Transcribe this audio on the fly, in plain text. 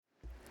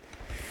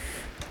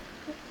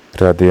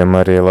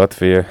Radījumā arī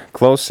Latvija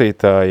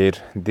klausītāji ir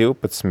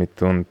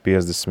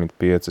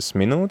 12:55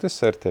 minūtes,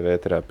 ar tevi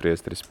ēterā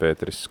priesteris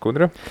Pēteris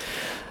Skudra.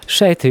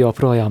 Šeit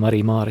joprojām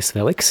arī Māris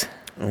Veliks.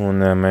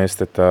 Un mēs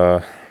te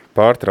tā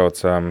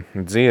pārtraucām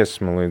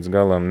dziesmu, līdz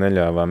galam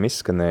neļāvām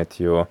izskanēt,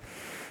 jo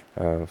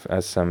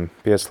esam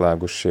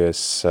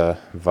pieslēgušies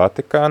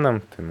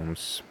Vatikānam, te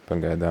mums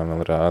pagaidām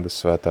vēl rāda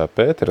Svētā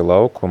Pētera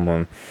laukumu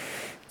un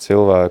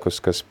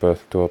cilvēkus, kas pa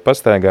to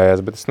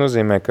pastaigājās, bet tas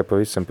nozīmē, ka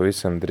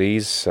pavisam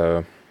drīz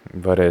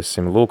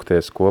varēsim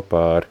lūgties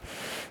kopā ar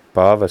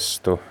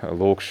pāvestu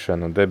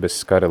lūgšanu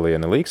Debesis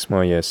Karaliene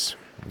līksmojies,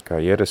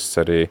 kā ierasts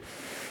arī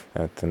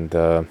tad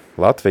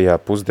Latvijā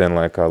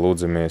pusdienlaikā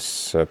lūdzamies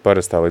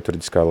parastā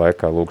liturģiskā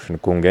laikā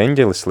lūgšanu Kunga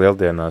eņģelis,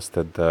 lieldienās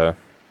tad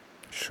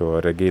šo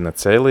Regina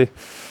Celi,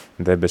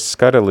 Debesis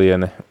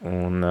Karaliene,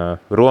 un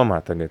Romā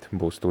tagad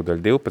būs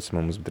tūdaļ 12,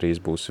 mums drīz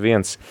būs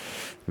 1,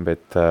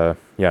 bet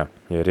ja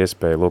ir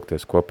iespēja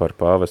lūgties kopā ar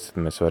pāvestu,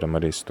 tad mēs varam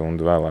arī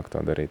stundu vēlāk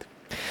to darīt.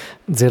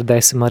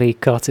 Dzirdēsim arī,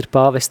 kāds ir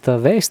pāvesta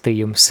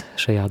vēstījums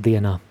šajā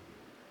dienā.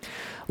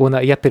 Un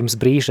ja pirms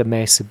brīža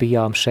mēs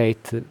bijām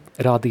šeit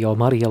Radio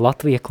Marija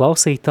Latvija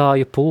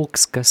klausītāju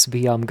pulks, kas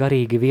bijām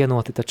garīgi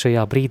vienoti, tad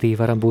šajā brīdī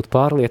varam būt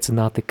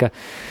pārliecināti, ka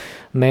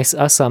mēs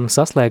esam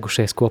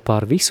saslēgušies kopā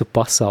ar visu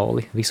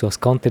pasauli,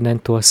 visos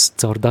kontinentos,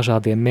 caur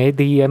dažādiem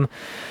mēdījiem,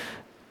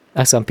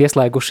 esam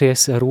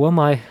pieslēgušies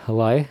Romai,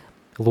 lai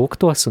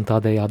lūgtos un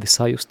tādējādi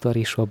sajustu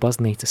arī šo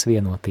baznīcas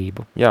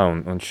vienotību. Jā,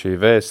 un šī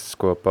vēsts,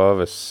 ko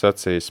pāvests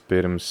sacīs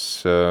pirms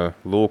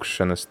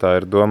lūgšanas, tā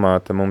ir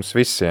domāta mums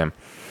visiem,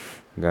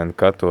 gan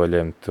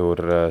katoļiem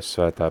tur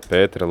Svētā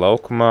Pētera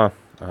laukumā,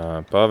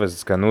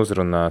 pāvests gan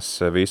uzrunās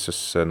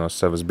visus no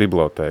savas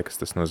bibliotēkas,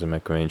 tas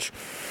nozīmē, ka viņš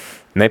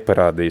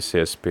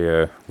neparādīsies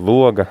pie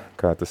loga,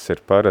 kā tas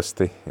ir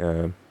parasti,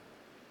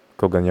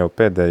 kaut gan jau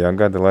pēdējā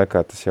gada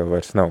laikā tas jau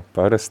vairs nav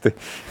parasti.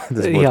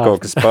 Tas būtu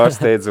kaut kas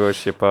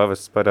pārsteidzošs, ja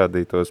pāvests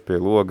parādītos pie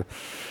loga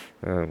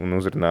un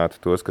uzrunātu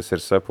tos, kas ir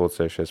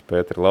sapulcējušies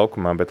Pētera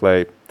laukumā, bet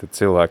lai tad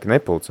cilvēki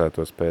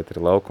nepulcētos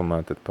Pētera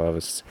laukumā, tad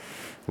pāvests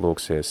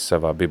lūgsies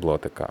savā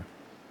bibliotekā.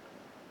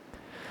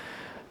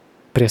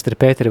 Priesteri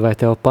Pēteri, vai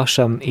tev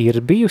pašam ir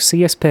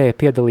bijusi iespēja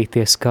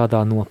piedalīties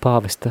kādā no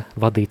pāvesta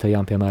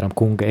vadītajām, piemēram,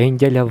 Kunga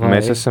eņģeļa? Vai...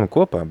 Mēs esam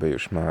kopā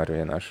bijuši,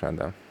 Māri, vienā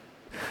šādā.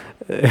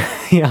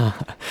 Jā,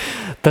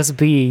 tas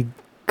bija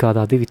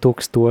kādā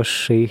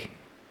 2000,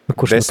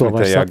 kurš no to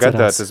vairs atcerās?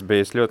 Gadā tas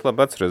bija, es ļoti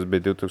labi atceros,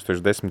 bija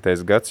 2010.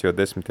 gads, jo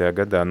 10.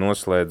 gadā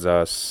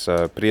noslēdzās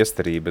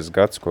priesterības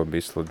gads, ko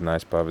bija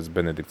izsludinājis pāvests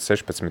Benedikts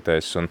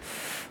 16. un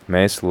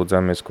mēs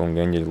lūdzāmies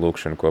Kunga eņģeļa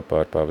lūgšanu kopā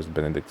ar pāvestu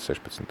Benediktu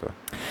 16.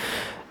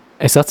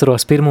 Es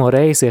atceros, pirmo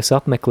reizi es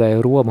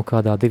apmeklēju Romu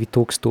kādā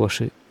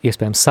 2000,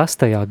 iespējams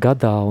 6.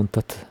 gadā, un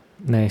tad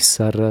mēs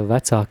ar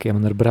vecākiem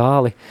un ar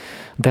brāli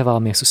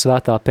devāmies uz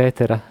Svētā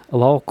Pētera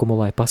laukumu,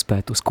 lai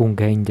paspētu uz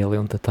Kunga eņģeli,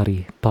 un tad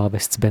arī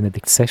pāvests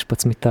Benedikts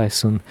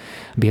 16. un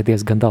bija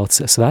diezgan daudz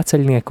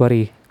svēceļnieku,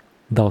 arī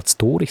daudz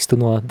turistu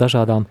no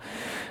dažādām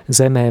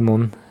zemēm,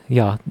 un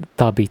jā,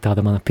 tā bija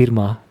tāda mana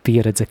pirmā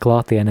pieredze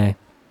klātienē.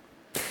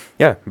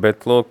 Jā,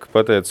 bet lūk,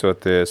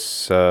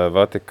 pateicoties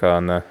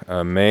Vatikāna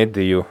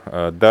mēdīju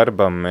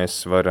darbam,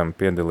 mēs varam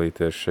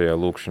piedalīties šajā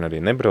lūgšanā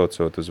arī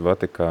nebraucot uz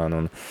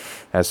Vatikānu un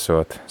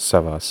esot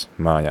savās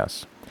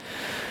mājās.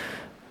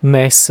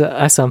 Mēs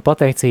esam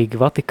pateicīgi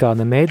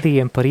Vatikāna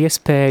mēdījiem par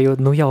iespēju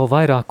jau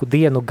vairāku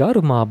dienu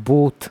garumā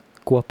būt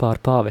kopā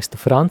ar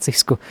pāvestu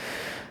Francisku.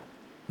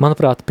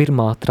 Manuprāt,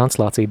 pirmā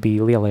translācija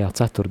bija Lielajā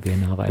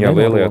ceturtdienā, vai ne? Jā,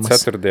 Lielajā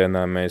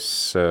ceturtdienā mēs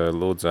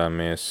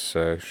lūdzāmies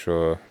šo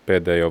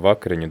pēdējo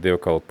vakariņu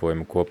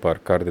dievkalpojumu kopā ar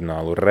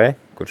kardinālu Re,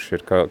 kurš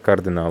ir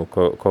kardinālu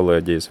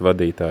kolēģijas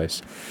vadītājs.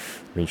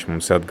 Viņš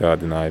mums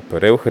atgādināja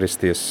par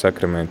Euharistijas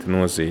sakramenta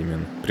nozīmi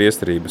un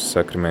priesterības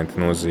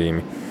sakramenta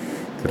nozīmi.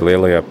 Tad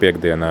Lielajā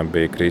piekdienā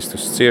bija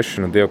Kristus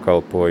ciešanu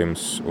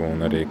dievkalpojums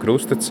un arī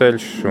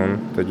krustaceļš, un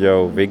tad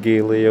jau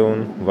vigīlija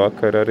un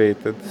vakar arī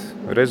tad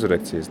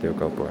rezurekcijas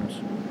dievkalpojums.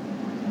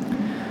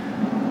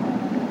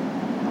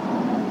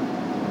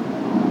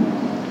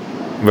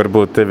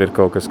 Varbūt tev ir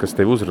kaut kas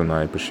tev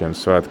uzrunāja par šiem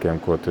svētkiem,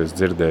 ko tu esi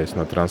dzirdējis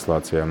no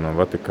translācijām no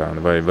Vatikāna,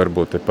 vai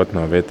varbūt tepat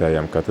no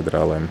vietējām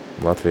katedrālēm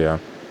Latvijā?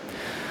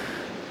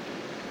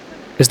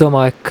 Es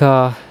domāju,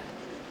 ka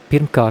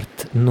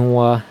pirmkārt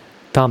no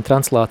tām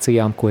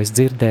translācijām, ko es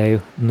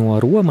dzirdēju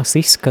no Romas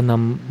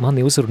izskanam,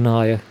 mani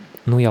uzrunāja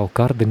jau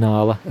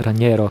kardināla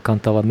Raņēro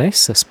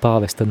Kantalamesas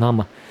pāvesta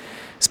nama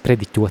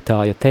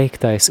sprediķotāja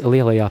teiktais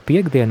Lielajā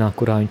piekdienā,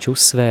 kurā viņš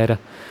uzsvēra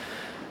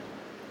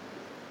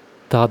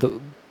tādu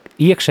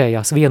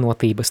iekšējās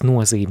vienotības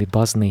nozīmi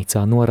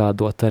baznīcā,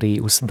 norādot arī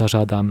uz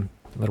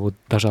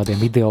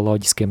dažādiem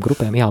ideoloģiskiem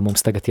grupēm. Jā,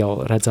 mums tagad jau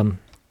redzam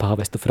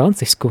pāvestu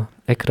Francisku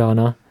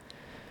ekrānā.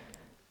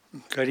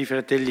 Cari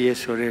fratelli e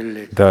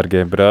sorelle.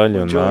 Dārgie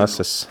brāļi un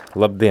māsas,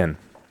 labdien!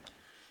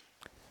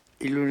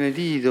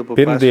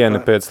 Pirmdiena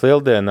pēc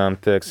lieldienām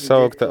tiek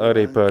saukta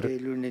arī par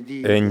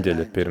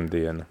eņģeļa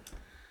pirmdienu.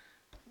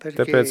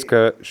 Tāpēc, ka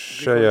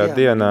šajā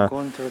dienā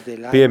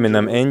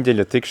pieminam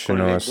eņģeļa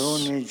tikšanos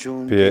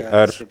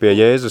pie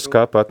Jēzus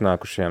kapa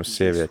atnākušajām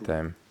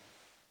sievietēm.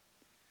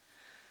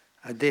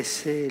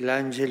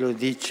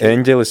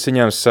 Eņģelis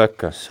viņām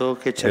saka,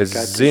 es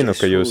zinu,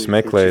 ka jūs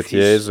meklējat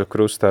Jēzu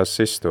krustā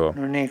sisto.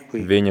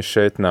 Viņa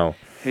šeit nav.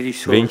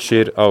 Viņš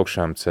ir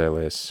augšām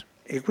cēlies.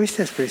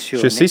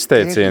 Šis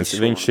izteiciens,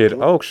 viņš ir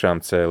augšām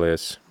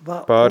cēlies,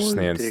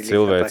 pārsniedz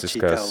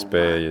cilvēciskās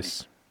spējas.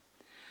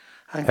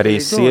 Arī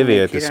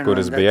sievietes,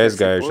 kuras bija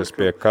aizgājušas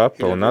pie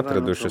kapa un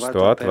atradušas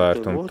to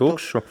atvērtu un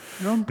tukšu,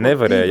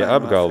 nevarēja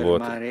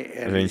apgalvot,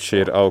 viņš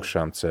ir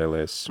augšām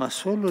cēlies,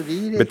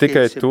 bet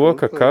tikai to,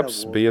 ka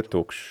kaps bija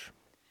tukšs.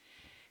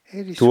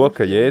 To,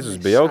 ka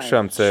Jēzus bija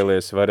augšām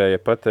cēlies, varēja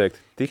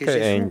pateikt tikai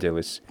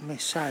eņģelis.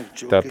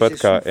 Tāpat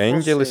kā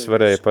eņģelis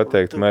varēja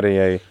pateikt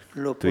Marijai,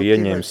 tu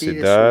ieņemsi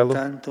dēlu,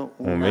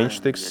 un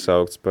viņš tiks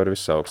saukts par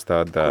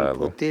visaugstā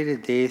dēlu.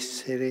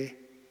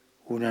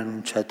 Un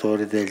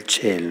annunciatore del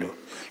cielo,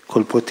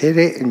 col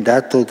potere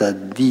dato da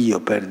Dio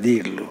per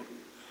dirlo.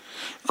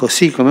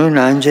 Così come un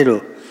angelo,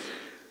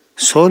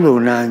 solo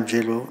un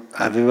angelo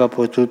aveva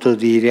potuto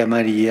dire a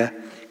Maria,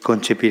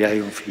 concepirai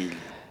un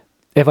figlio.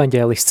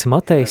 Evaņģēlists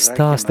Matejs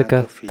stāsta,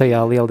 ka tajā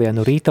lieldienu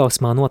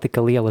rītausmā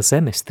notika liela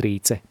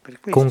zemestrīce.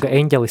 Kunga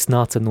eņģelis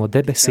nāca no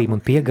debesīm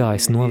un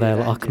piegājis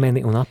novēla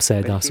akmeni un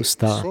apsēdās uz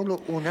tā.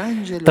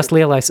 Tas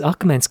lielais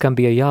akmens, kam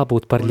bija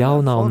jābūt par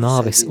ļaunā un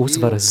nāves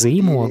uzvaras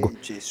zīmogu,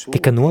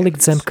 tika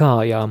nolikt zem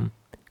kājām,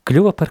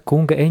 kļuva par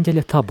kunga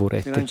eņģeļa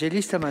tabureti.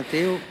 L'Evangelista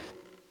Matteo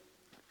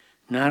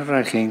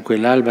narra che in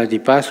quell'alba di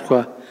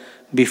Pasqua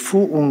vi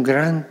fu un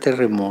gran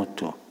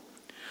terremoto.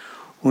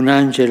 Un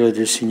angelo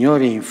del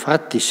Signore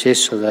infatti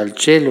sceso dal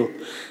cielo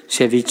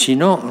si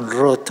avvicinò,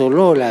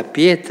 rotolò la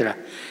pietra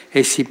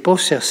e si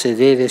pose a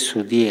sedere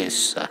su di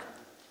essa.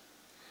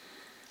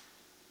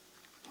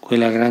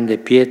 Quella grande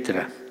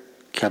pietra,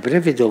 che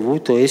avrebbe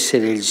dovuto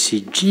essere il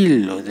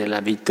sigillo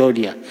della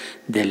vittoria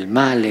del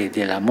male e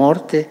della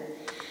morte,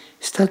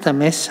 è stata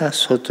messa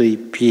sotto i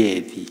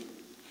piedi.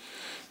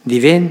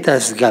 Diventa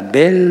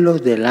sgabello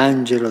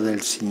dell'angelo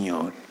del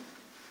Signore.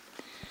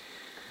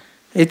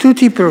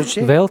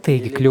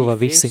 Veltīgi kļuva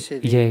visi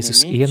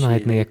Jēzus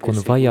ienaidnieku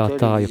un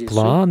vajātāju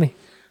plāni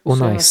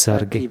un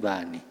aizsargi.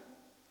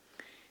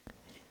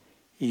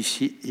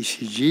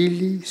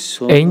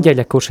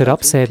 Eņģeļa, kurš ir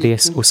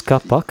apsēdies uz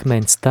kapa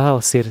akmens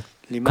tēls, ir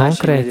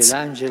konkrēts,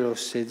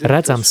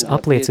 redzams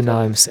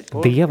apliecinājums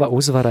Dieva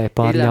uzvarai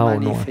pār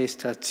ļauno.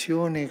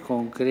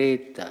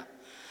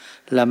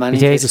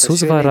 Jēzus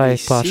uzvarai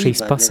pār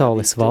šīs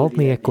pasaules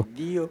valdnieku,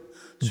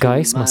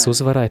 gaismas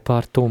uzvarai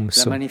pār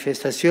tumsu. La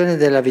manifestazione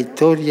della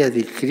vittoria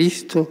di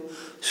Cristo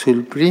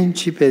sul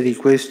principe di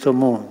questo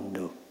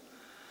mondo.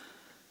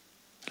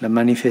 La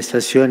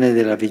manifestazione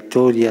della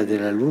vittoria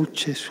della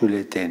luce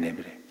sulle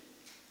tenebre.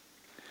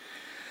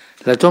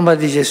 La tomba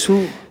di Gesù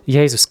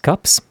Jēzus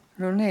kaps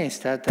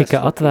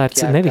tika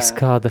atvērts nevis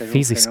kāda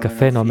fiziska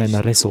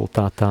fenomena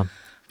rezultātā,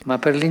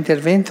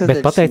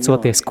 bet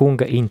pateicoties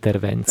kunga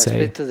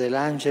intervencei.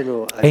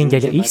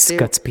 Eņģeļa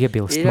izskats,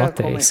 piebilst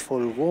Matejs,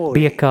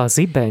 bija kā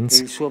zibens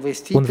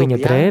un viņa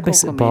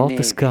drēbes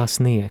baltas kā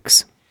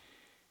sniegs.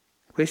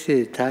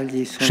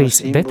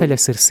 Šīs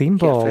detaļas ir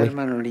simboli,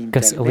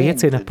 kas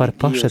liecina par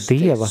paša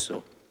Dieva,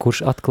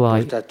 kurš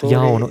atklāja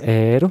jaunu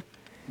ēru,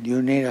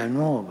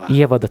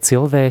 ievada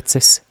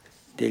cilvēces,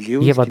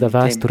 ievada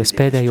vēstures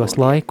pēdējos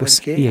laikus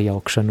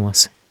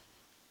iejaukšanos.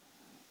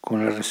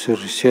 Con la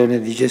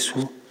resurrezione di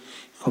Gesù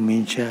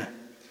comincia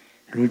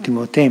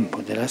l'ultimo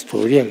tempo della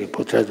storia che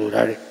potrà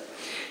durare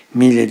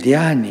 1000 di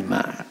anni,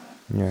 ma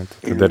jā,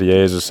 tad ar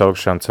Jēzus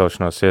augšām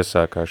celšanos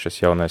iesākās šis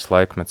jaunais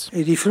laikmets.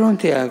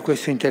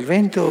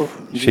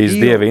 Šīs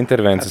Dieva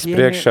intervences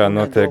priekšā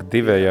notiek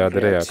divējāda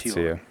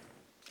reakcija.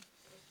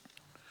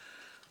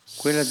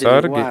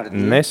 Sargi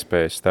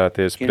nespēj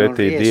stāties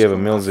pretī Dieva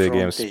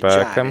milzīgiem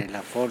spēkam,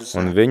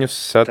 un viņus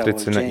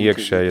satricina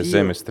iekšēja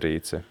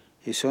zemestrīce.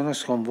 E sono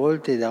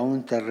sconvolte da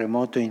un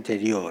terremoto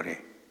interiore.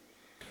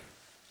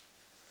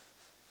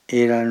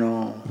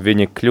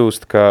 Viņi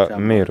kļūst kā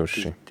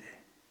miruši.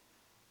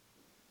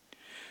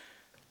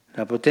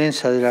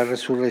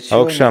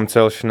 Augšām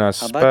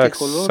celšanās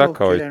spēks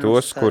sakauj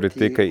tos, kuri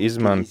tika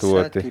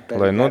izmantoti,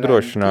 lai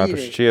nodrošinātu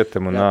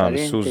šķietamu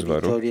nāves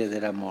uzvaru.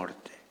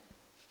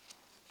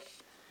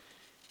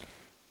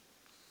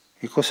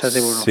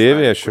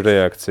 Sieviešu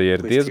reakcija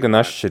ir diezgan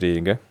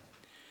atšķirīga,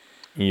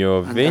 jo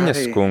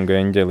viņas kunga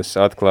eņģelis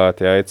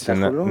atklāti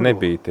aicina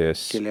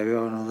nebīties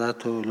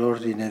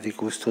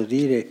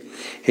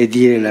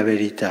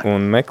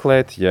un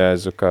meklēt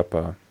Jēzu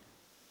kapā.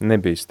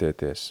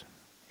 Nebīstieties.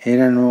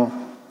 Erano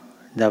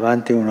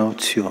davanti una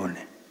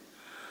opzione: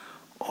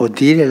 o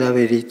dire la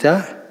verità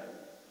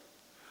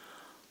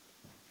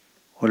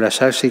o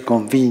lasciarsi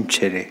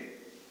convincere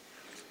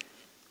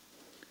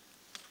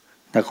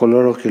da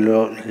coloro che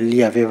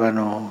gli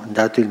avevano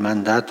dato il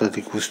mandato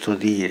di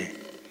custodire.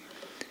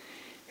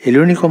 E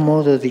l'unico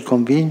modo di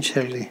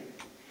convincerli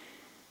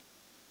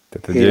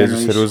Tad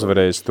Jēzus ir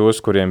uzvarējis tos,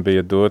 kuriem bija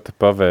dota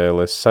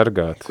pavēle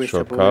sargāt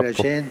šo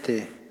kapu,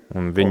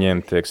 un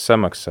viņiem tiek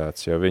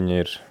samaksāts, jo viņi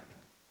ir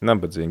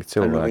nabadzīgi hanno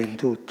cilvēki.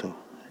 venduto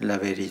la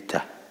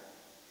verità.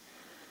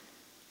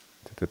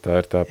 Tad tā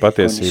ir tā Con i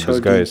patiesības soldi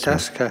in gaisma.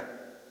 tasca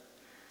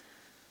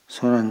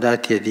sono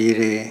andati a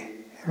dire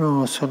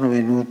no, sono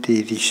venuti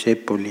i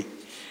discepoli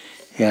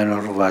e hanno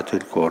rubato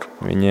il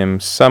corpo. Viņiem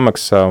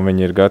samaksā, un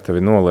viņi ir gatavi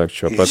noliegt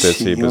šo Il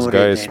patiesības Signore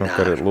gaismu,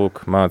 ka, denaro.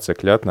 lūk,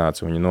 mācekļi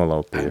atnāca un viņu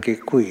nolaupīja. Anche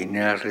qui,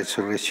 nella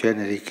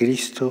resurrezione di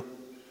Cristo,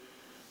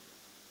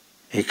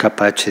 è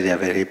capace di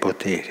avere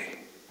potere.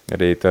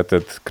 Arī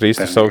tātad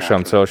Kristus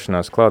augšām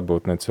celšanās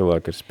klātbūtnē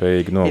cilvēki ir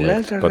spējīgi E noliegt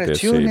l'altra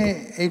patiesību.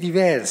 reazione è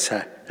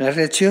diversa, la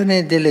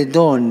reazione delle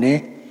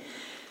donne,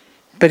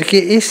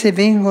 perché esse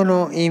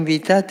vengono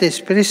invitate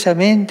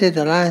espressamente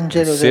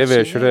dall'angelo del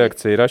Sieviešu Signore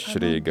reakcija ir a non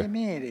atšķirīga,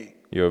 temere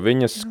jo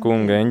viņas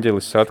kunga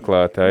eņģelis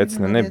atklāti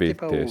aicina non abbiate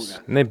nebīties,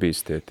 paura, e a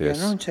nebīstieties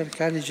non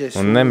cercare Gesù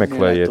un nella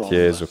nemeklējiet tomba.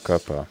 Jēzu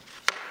kapā.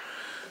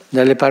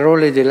 Dalle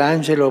parole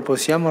dell'angelo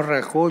possiamo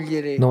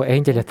raccogliere No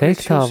eņģeļa un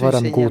teiktā prezioso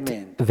varam gūt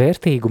insegnamento.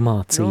 vērtīgu Non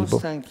mācību.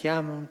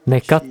 stanchiamoci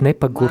Nekad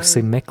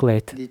nepagursim mai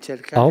meklēt di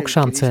cercare il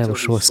augšām Cristo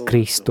cēlušos risorto,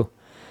 Kristu,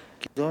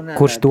 che dona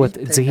kurš la dod vita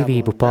e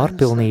dzīvību l'abbondanza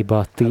pārpilnībā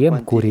a tiem,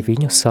 quanti kuri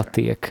viņu l'incontrano.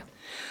 satiek.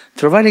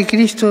 Trovare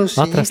Cristo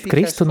Atrast significa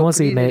Kristu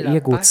nozīmē scoprire la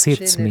iegūt pace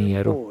sirds nel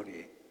mieru. cuore.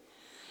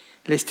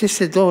 Le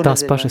stesse donne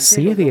Tās pašas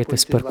dell'Evangelo, dopo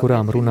sievietes, il par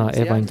kurām turbamento runā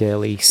iniziale,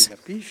 evaņģēlijs, si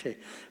capisce,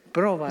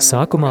 provano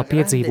sākumā una grande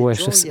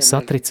piedzīvojušas gioia nel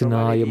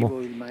satricinājumu,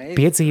 ritrovare vivo il Maestro.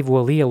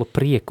 piedzīvo lielu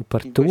prieku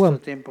par In to, questo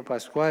tempo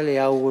pasquale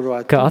auguro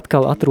a ka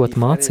atkal tutti atrod di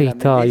fare la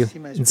mācītāju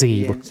medesima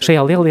dzīvu. esperienza Šajā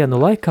con lieldienu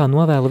laikā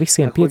novēlu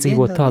visiem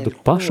piedzīvot tādu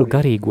pašu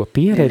garīgo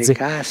pieredzi,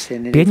 nelle case,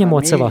 nelle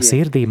pieņemot savā famiglie,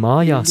 sirdī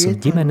mājās il un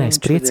lieto ģimenēs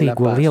annuncio della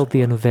priecīgo Pasqua.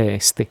 lieldienu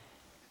vēsti.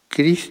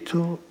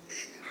 Cristo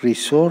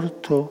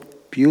risorto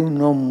più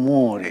non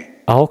muore.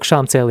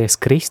 Augšām cēlies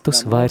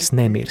Kristus vairs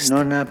nemirst.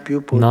 Non ha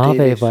più potere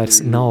Nāvei su vairs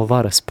di lui. nav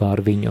varas pār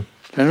viņu.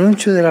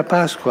 L'annuncio della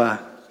Pasqua,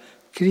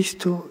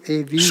 Cristo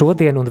è vivo.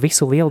 Šodien un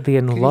visu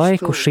lieldienu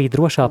laiku šī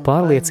drošā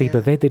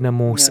pārliecība vedina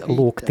mūs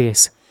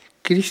lūgties.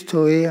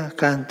 Cristo è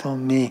accanto a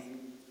me.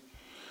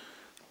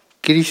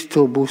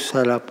 Cristo bussa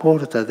alla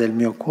porta del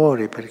mio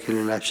cuore perché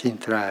lo lasci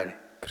entrare.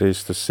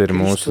 Kristus ir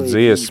mūsu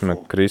dziesma,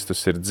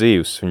 Kristus ir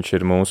dzīvs, viņš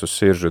ir mūsu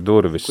siržu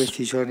durvis.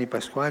 Questi giorni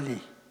pasquali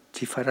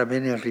ci farà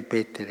bene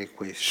ripetere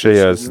questo.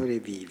 Šajās Il Signore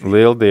vive.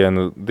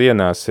 lieldienu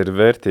dienās ir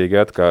vērtīgi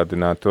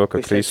atgādināt to, ka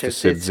Questa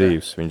Kristus ir certezza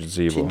dzīvs, viņš ci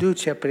dzīvo.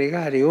 induce a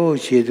pregare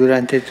oggi e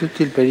durante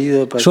tutto il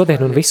periodo pasquale.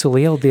 Šodien un visu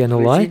lieldienu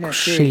laiku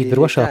šī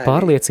drošā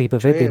pārliecība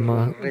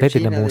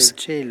vedina mūs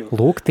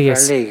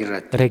lūgties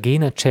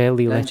Regina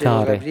Čēlī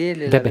Letāre,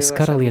 debes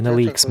karaliene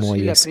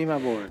līksmojies.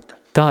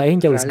 Tā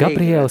eņģelis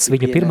Gabriēls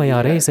viņu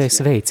pirmajā reizē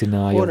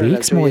sveicināja,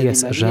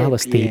 līksmojies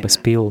žēlastības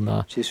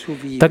pilnā.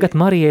 Tagad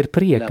Marija ir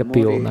prieka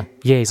pilna,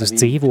 Jēzus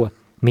dzīvo,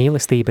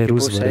 mīlestība ir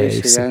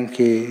uzvarējusi.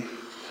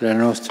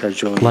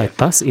 Lai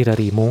tas ir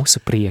arī mūsu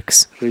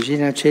prieks.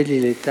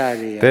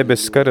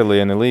 Debes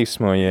karaliene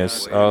līksmojies,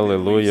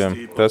 aleluja,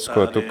 tas,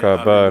 ko tu kā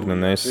bērnu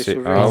nesi,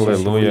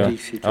 aleluja,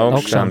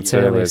 augšām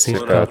cēlies ir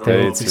kā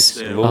teicis,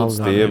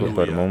 lūdz Dievu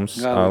par mums,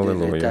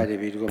 aleluja.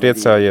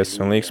 Priecājies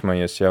un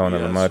līksmojies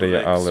jaunava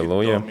Marija,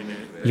 aleluja.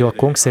 Jo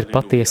kungs ir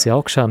patiesi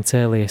augšām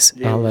cēlies,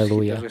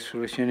 aleluja.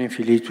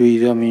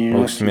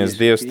 Lūksimies,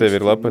 Dievs, Tev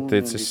ir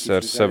labpaticis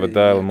ar sava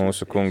dēla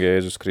mūsu kunga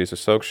Jēzus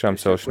Kristus augšām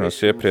celšanos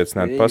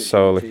iepriecināt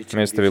pasauli.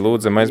 Mēs Tevi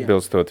lūdzam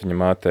aizbilstot viņa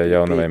mātei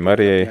jaunavai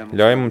Marijai,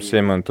 ļauj mums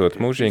iemantot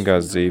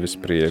mūžīgās dzīves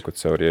prieku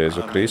caur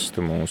Jēzu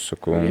Kristu mūsu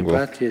kungu.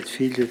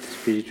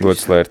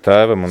 Gods lai ir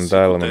Tēvam un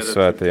Dēlam un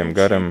Svētajam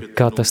garam,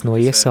 Kā tas no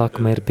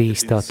iesākuma ir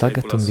bijis tā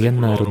tagad un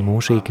vienmēr un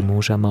mūžīgi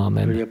mūžam,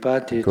 āmen.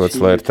 gods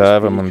lai ir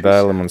Tēvam un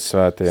Dēlam un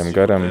Svētajam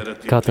garam,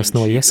 Kā tas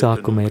no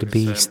iesākuma ir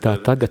bijis tā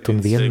tagad un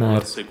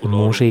vienmēr un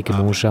mūžīgi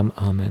mūžam,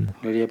 āmen.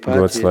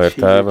 gods lai ir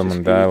Tēvam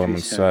un Dēlam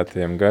un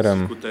Svētajam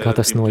garam, Kā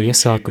tas no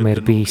iesākuma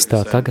ir bijis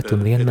tā tagad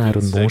un vienmēr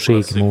un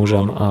mūžīgi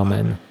mūžam,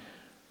 āmen.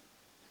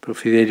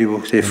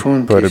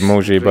 par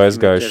mūžību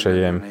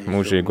aizgājušajiem,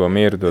 mūžīgo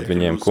mieru dod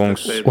viņiem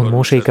kungs, Un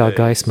mūžīgā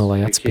gaisma,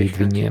 lai atspīd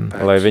viņiem,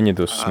 lai viņi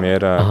dus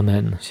mierā,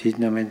 āmen. Sit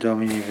nomen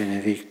Domini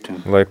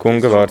benedictum. lai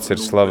kunga vārds ir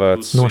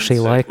slavēts, No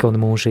šī laika un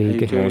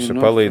mūžīgi, mūsu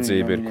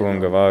palīdzība ir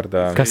kunga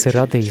vārdā, kas ir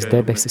radījis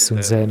debesis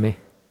un zemi,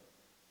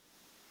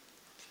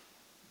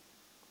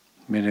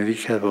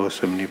 Benedicat vos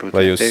omnipotens.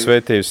 lai jūs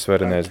svētījus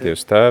varenais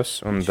Dievs Tēvs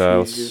un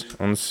Dēls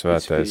un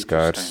Svētais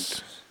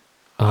gars.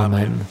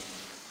 āmen.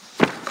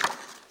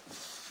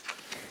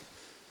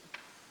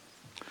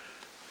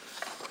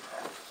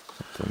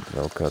 Tad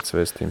vēl kāds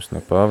vēstījums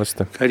no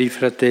pāvesta. Cari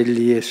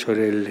fratelli e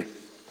sorelle,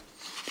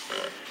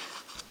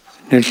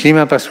 nel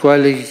clima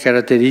pasquale che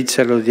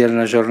caratterizza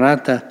l'odierna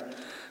giornata,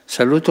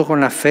 saluto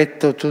con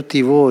affetto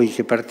tutti voi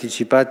che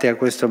partecipate a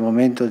questo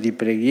momento di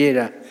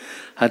preghiera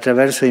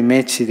attraverso i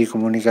mezzi di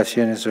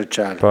comunicazione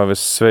sociale.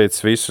 Pāvests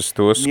sveic visus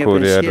tos,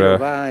 kuri ar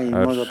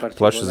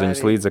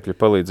plašsaziņas līdzekļu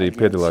palīdzību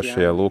piedalās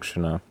šajā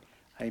lūkšanā.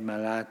 Ai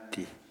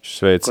malati,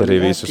 Sveic arī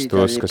visus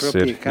tos, kas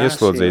ir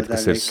ieslodzīti,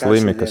 kas ir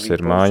slimi, kas ir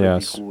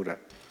mājās.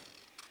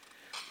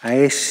 A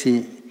essi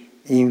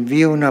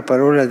invio una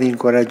parola di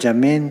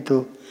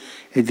incoraggiamento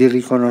e di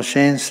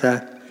riconoscenza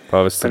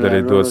Pāvests tad per la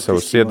arī dod loro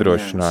savus testimonianza.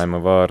 iedrošinājuma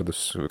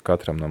vārdus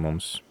katram no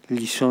mums,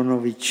 Gli sono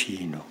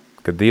vicino.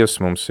 ka Dievs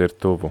mums ir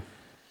tuvu.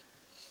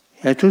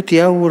 E a tutti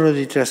auguro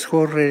di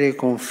trascorrere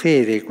con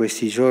fede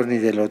questi giorni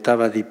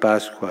dell'ottava di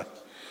Pasqua,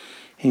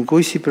 in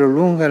cui si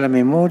prolunga la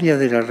memoria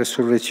della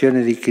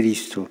resurrezione di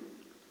Cristo.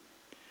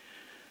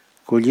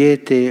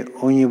 Cogliete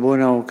ogni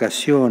buona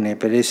occasione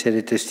per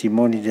essere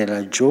testimoni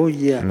della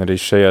gioia Un arī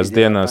šajās e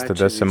della dienās tad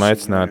pace esam del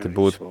aicināti Signore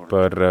būt risorto.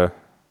 par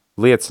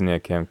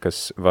lieciniekiem,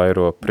 kas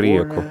vairo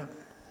prieku. Buona,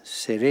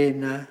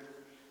 serena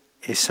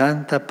e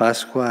santa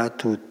Pasqua a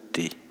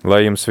tutti.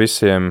 Lai jums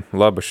visiem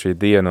laba šī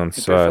diena un E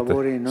per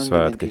favore, svēti non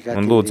svētki. dimenticate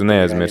Un di lūdzu pregare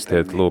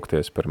neaizmirstiet per me.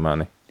 lūgties par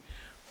mani.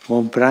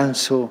 Buon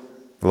pranzo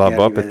e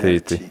Labu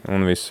apetīti arrivederci.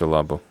 un visu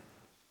labu!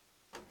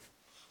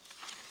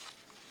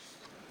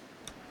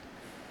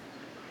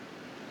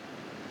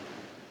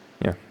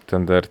 Ja,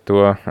 tad ar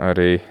to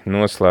arī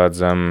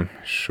noslēdzam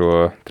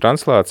šo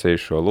translāciju,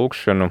 šo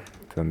lūkšanu.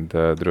 Tad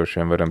droši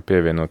vien varam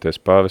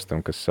pievienoties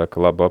pāvestam, kas saka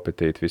labu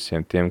apetīti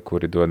visiem tiem,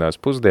 kuri dodās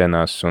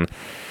pusdienās. Un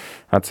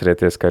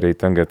atcerieties, ka arī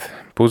tagad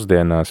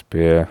pusdienās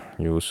pie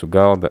jūsu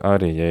galda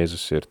arī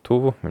Jēzus ir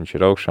tuvu, viņš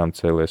ir augšām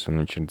cēlies un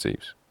viņš ir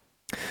dzīvs.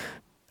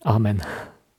 Amen.